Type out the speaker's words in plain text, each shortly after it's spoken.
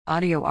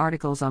Audio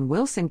articles on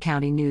Wilson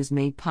County News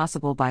made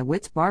possible by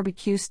Witt's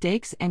Barbecue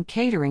Steaks and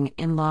Catering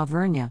in La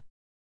Vernia.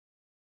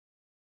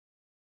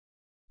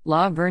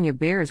 La Vernia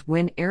Bears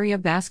win area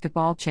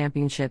basketball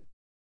championship.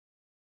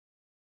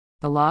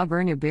 The La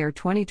Vernia Bear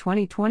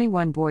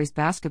 2020-21 boys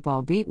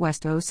basketball beat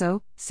West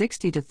Oso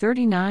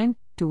 60-39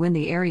 to win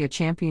the area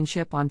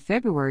championship on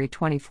February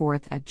 24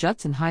 at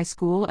Judson High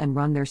School and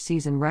run their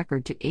season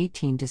record to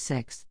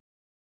 18-6.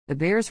 The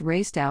Bears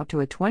raced out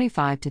to a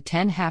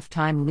 25-10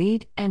 halftime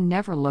lead and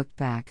never looked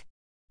back.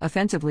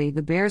 Offensively,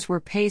 the Bears were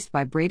paced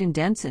by Braden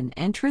Denson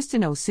and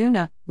Tristan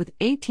Osuna with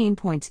 18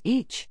 points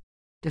each.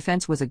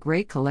 Defense was a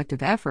great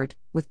collective effort,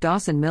 with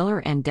Dawson Miller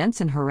and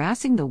Denson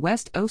harassing the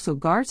West Oso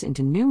guards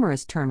into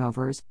numerous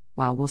turnovers,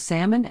 while Will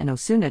Salmon and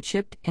Osuna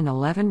chipped in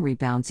 11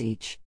 rebounds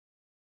each.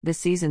 This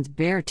season's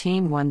Bear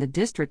team won the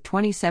District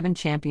 27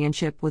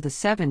 championship with a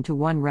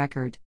 7-1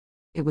 record.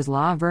 It was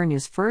La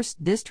Vernia's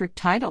first district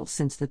title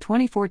since the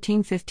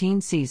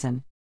 2014-15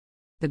 season.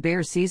 The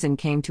Bears' season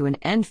came to an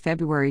end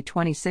February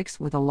 26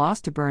 with a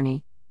loss to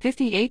Bernie,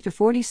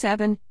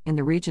 58-47, in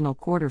the regional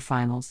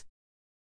quarterfinals.